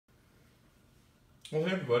Well,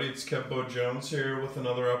 hey everybody, it's Kevbo Jones here with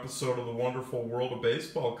another episode of the wonderful world of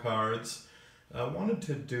baseball cards. I wanted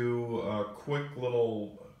to do a quick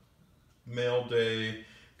little mail day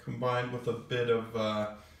combined with a bit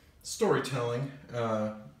of storytelling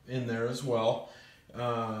in there as well.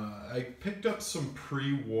 I picked up some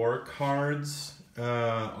pre-war cards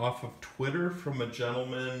off of Twitter from a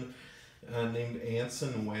gentleman named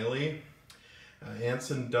Anson Whaley.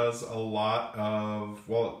 Anson does a lot of,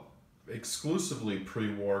 well, exclusively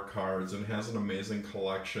pre-war cards and has an amazing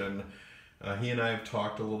collection. He and I have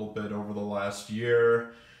talked a little bit over the last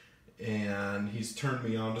year, and he's turned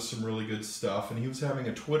me on to some really good stuff. And he was having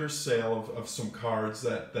a Twitter sale of some cards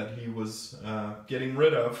that he was getting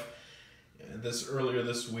rid of earlier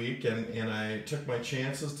this week, and I took my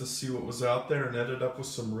chances to see what was out there and ended up with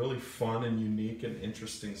some really fun and unique and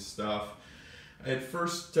interesting stuff. I had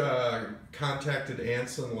first contacted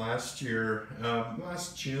Anson last June,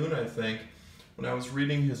 I think, when I was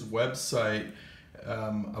reading his website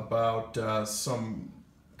about some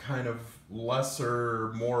kind of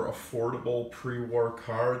lesser, more affordable pre-war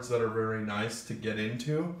cards that are very nice to get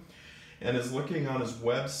into. And as looking on his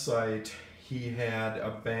website, he had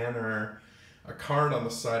a banner, a card on the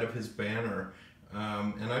side of his banner.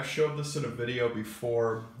 And I've showed this in a video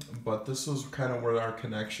before, but this was kind of where our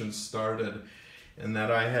connection started. And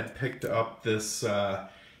that I had picked up this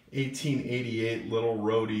 1888 Little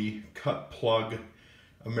Roadie cut plug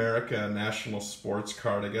America National Sports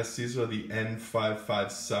card. I guess these are the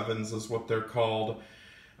N557s is what they're called.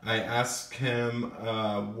 I asked him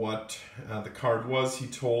what the card was. He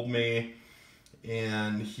told me,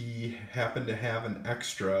 and he happened to have an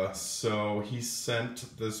extra, so he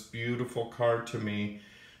sent this beautiful card to me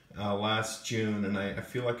last June, and I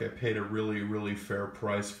feel like I paid a really fair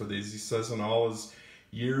price for these. He says in all his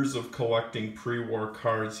years of collecting pre-war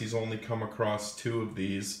cards, he's only come across 2 of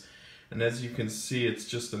these, and as you can see, it's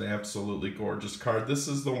just an absolutely gorgeous card. This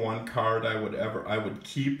is the one card I would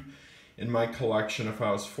keep in my collection if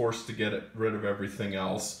I was forced to get rid of everything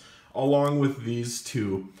else, along with these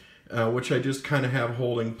 2. Which I just kind of have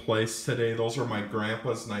holding place today. Those are my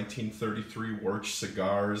grandpa's 1933 Wirch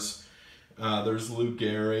cigars. There's Lou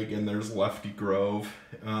Gehrig and there's Lefty Grove,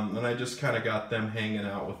 and I just kind of got them hanging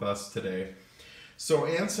out with us today. So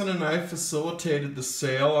Anson and I facilitated the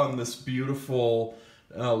sale on this beautiful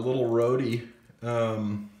Little Roadie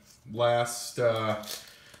last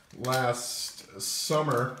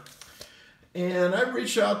summer, and I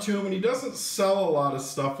reached out to him, and he doesn't sell a lot of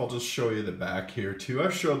stuff. I'll just show you the back here too.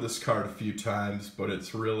 I've showed this card a few times, but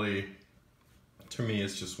it's really, to me,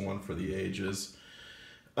 it's just one for the ages.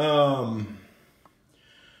 And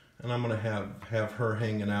I'm gonna have her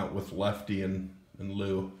hanging out with Lefty and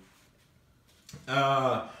Lou.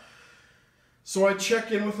 So I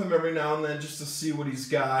check in with him every now and then just to see what he's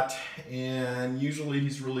got, and usually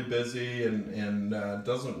he's really busy and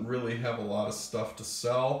doesn't really have a lot of stuff to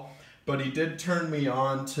sell. But he did turn me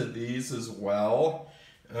on to these as well,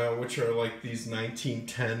 which are like these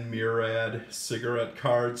 1910 Murad cigarette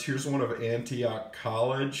cards. Here's one of Antioch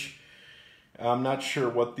College. I'm not sure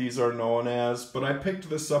what these are known as, but I picked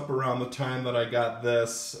this up around the time that I got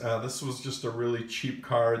this. This was just a really cheap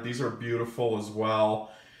card. These are beautiful as well.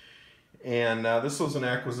 And this was an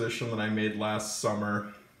acquisition that I made last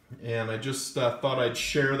summer. And I just thought I'd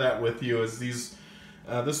share that with you, as these,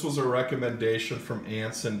 this was a recommendation from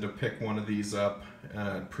Anson to pick one of these up,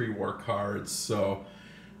 pre-war cards. So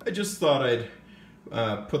I just thought I'd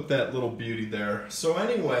put that little beauty there. So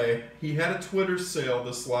anyway, he had a Twitter sale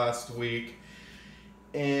this last week,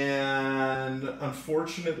 and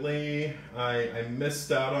unfortunately I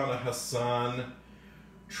missed out on a Hassan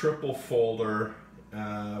triple folder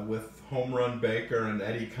with Home Run Baker and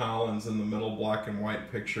Eddie Collins in the middle black and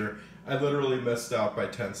white picture. I literally missed out by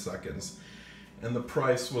 10 seconds, and the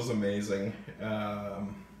price was amazing. I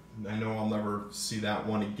know I'll never see that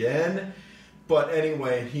one again. But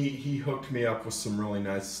anyway, he hooked me up with some really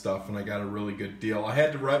nice stuff, and I got a really good deal. I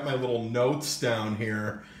had to write my little notes down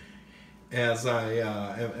here, as I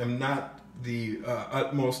am not the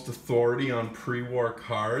utmost authority on pre-war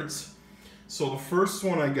cards. So the first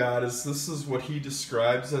one I got this is what he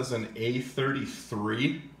describes as an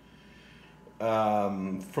A33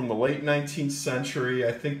 from the late 19th century,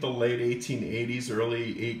 I think the late 1880s,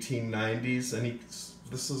 early 1890s, and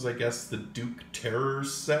this is, I guess, the Duke Terror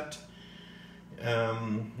set.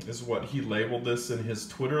 Is what he labeled this in his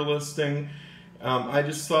Twitter listing. I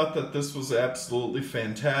just thought that this was absolutely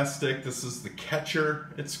fantastic. This is the Catcher,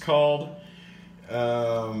 it's called.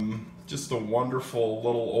 Just a wonderful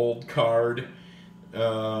little old card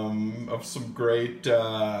of some great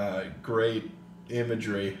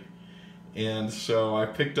imagery. And so I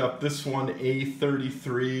picked up this one,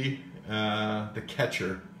 A33, the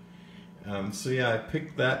catcher. So yeah, I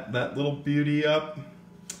picked that little beauty up.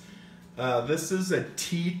 This is a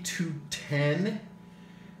T210,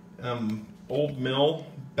 old mill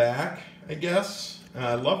back, I guess.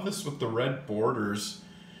 I love this with the red borders.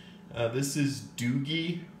 This is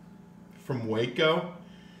Doogie from Waco.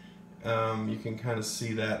 You can kind of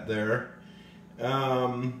see that there.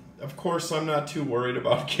 Of course, I'm not too worried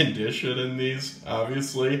about condition in these,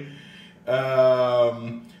 obviously.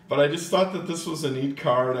 But I just thought that this was a neat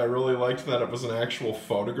card. I really liked that it was an actual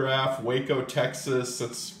photograph. Waco, Texas.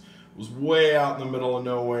 It was way out in the middle of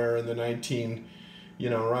nowhere in the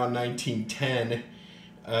around 1910.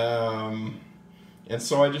 And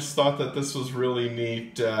so I just thought that this was really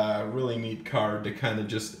neat card to kind of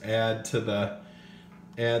just add to the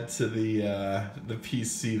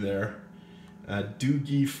PC there.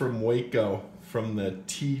 Doogie from Waco from the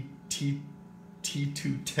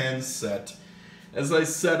T210 set. As I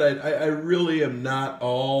said, I really am not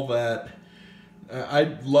all that.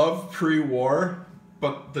 I love pre-war,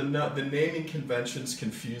 but the naming conventions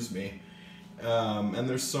confuse me. And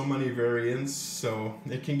there's so many variants, so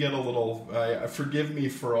it can get a little. Forgive me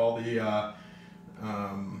for all the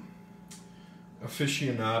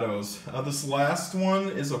aficionados. This last one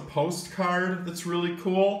is a postcard that's really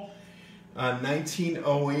cool.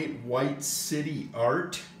 1908 White City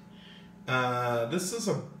Art. This is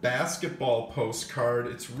a basketball postcard.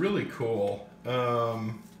 It's really cool.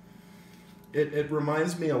 It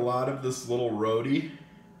reminds me a lot of this little roadie.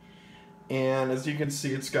 And as you can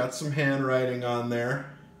see, it's got some handwriting on there.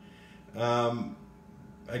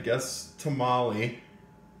 I guess Tamale.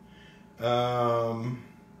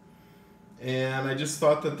 And I just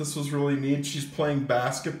thought that this was really neat. She's playing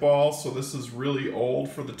basketball, so this is really old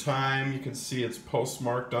for the time. You can see it's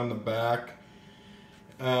postmarked on the back.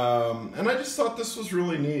 And I just thought this was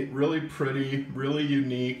really neat, really pretty, really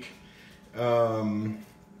unique.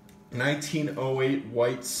 1908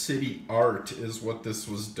 White City Art is what this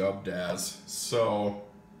was dubbed as. So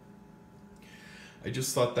I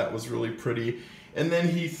just thought that was really pretty. And then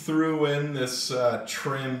he threw in this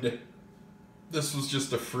trimmed, this was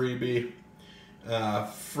just a freebie.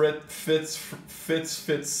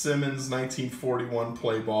 Fitzsimmons 1941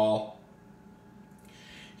 play ball.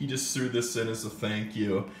 He just threw this in as a thank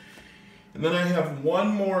you. And then I have one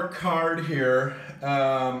more card here,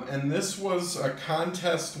 and this was a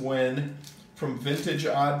contest win from Vintage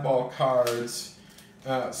Oddball Cards.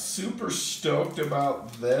 Super stoked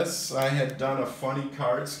about this. I had done a funny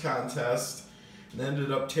cards contest and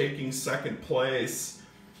ended up taking second place.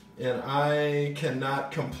 And I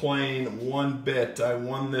cannot complain one bit. I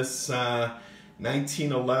won this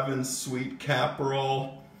 1911 Sweet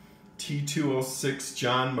Caporal T206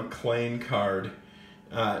 John McClane card.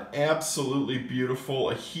 Absolutely beautiful.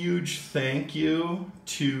 A huge thank you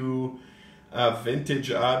to Vintage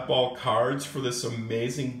Oddball Cards for this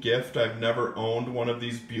amazing gift. I've never owned one of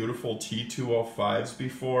these beautiful T205s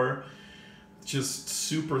before. Just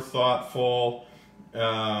super thoughtful.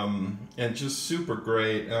 And just super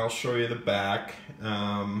great. And I'll show you the back.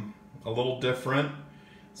 A little different,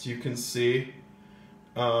 as you can see.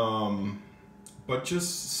 But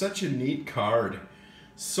just such a neat card.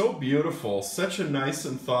 So beautiful. Such a nice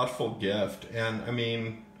and thoughtful gift. And I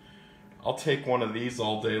mean, I'll take one of these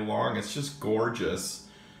all day long. It's just gorgeous.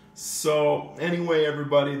 So anyway,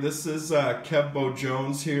 everybody, this is Kev Bo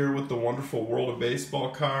Jones here with the wonderful world of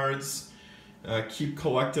baseball cards. Keep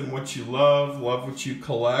collecting what you love what you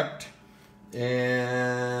collect,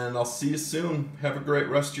 and I'll see you soon. Have a great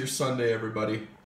rest of your Sunday, everybody.